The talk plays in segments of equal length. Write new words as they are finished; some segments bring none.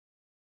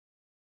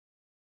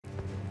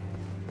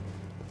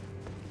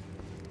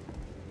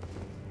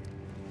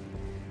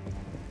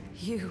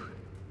You...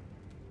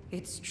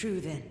 It's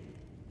true then.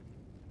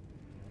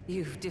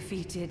 You've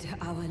defeated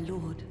our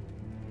lord.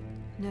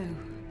 No.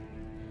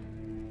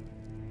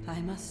 I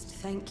must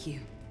thank you.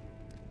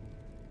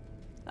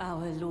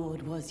 Our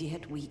lord was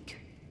yet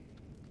weak.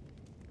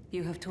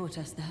 You have taught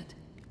us that.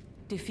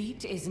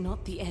 Defeat is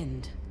not the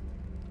end.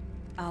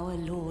 Our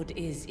lord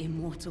is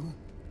immortal,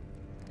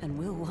 and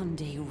will one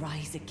day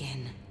rise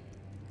again.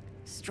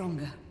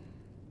 Stronger.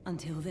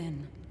 Until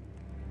then,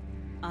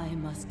 I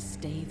must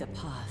stay the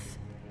path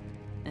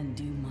and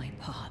do my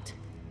part.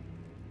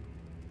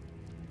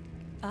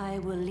 I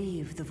will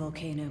leave the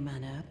Volcano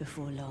Manor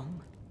before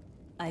long.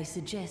 I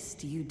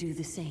suggest you do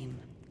the same.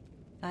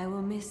 I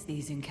will miss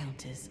these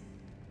encounters.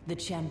 The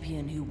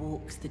champion who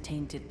walks the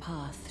tainted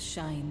path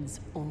shines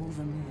all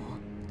the more.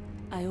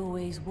 I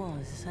always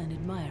was an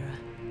admirer.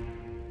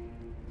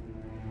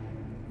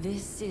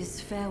 This is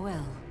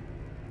farewell.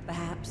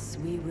 Perhaps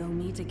we will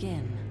meet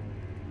again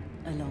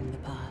along the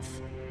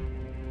path.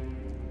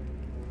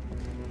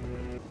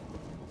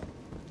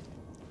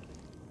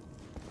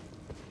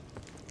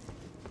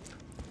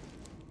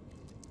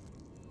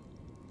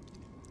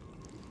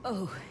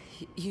 Oh,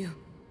 you...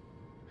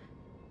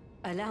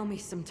 Allow me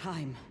some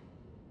time.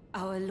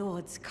 Our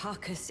lord's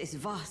carcass is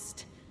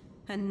vast,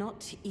 and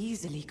not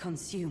easily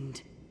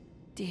consumed.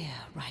 Dear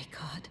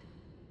Rykard,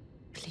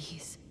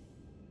 please,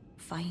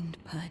 find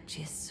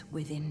purchase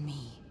within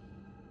me.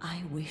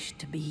 I wish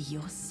to be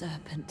your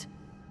serpent,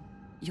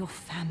 your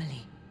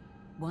family.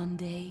 One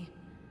day,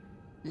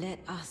 let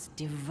us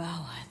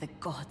devour the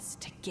gods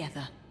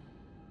together.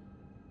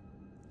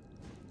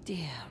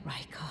 Dear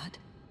Rykard,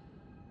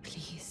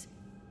 please,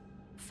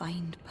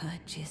 find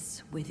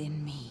purchase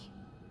within me.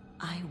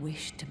 I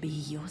wish to be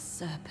your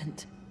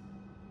serpent,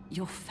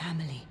 your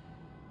family.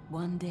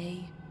 One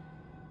day,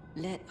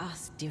 let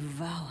us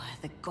devour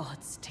the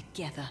gods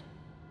together.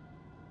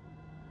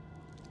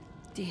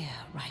 Dear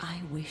Rykard,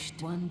 I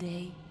wished one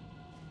day...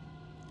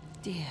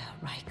 Dear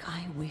Rykard,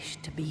 I wish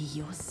to be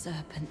your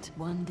serpent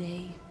one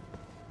day.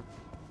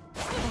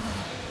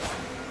 Oh,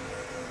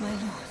 my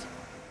lord,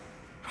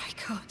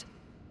 Rykard.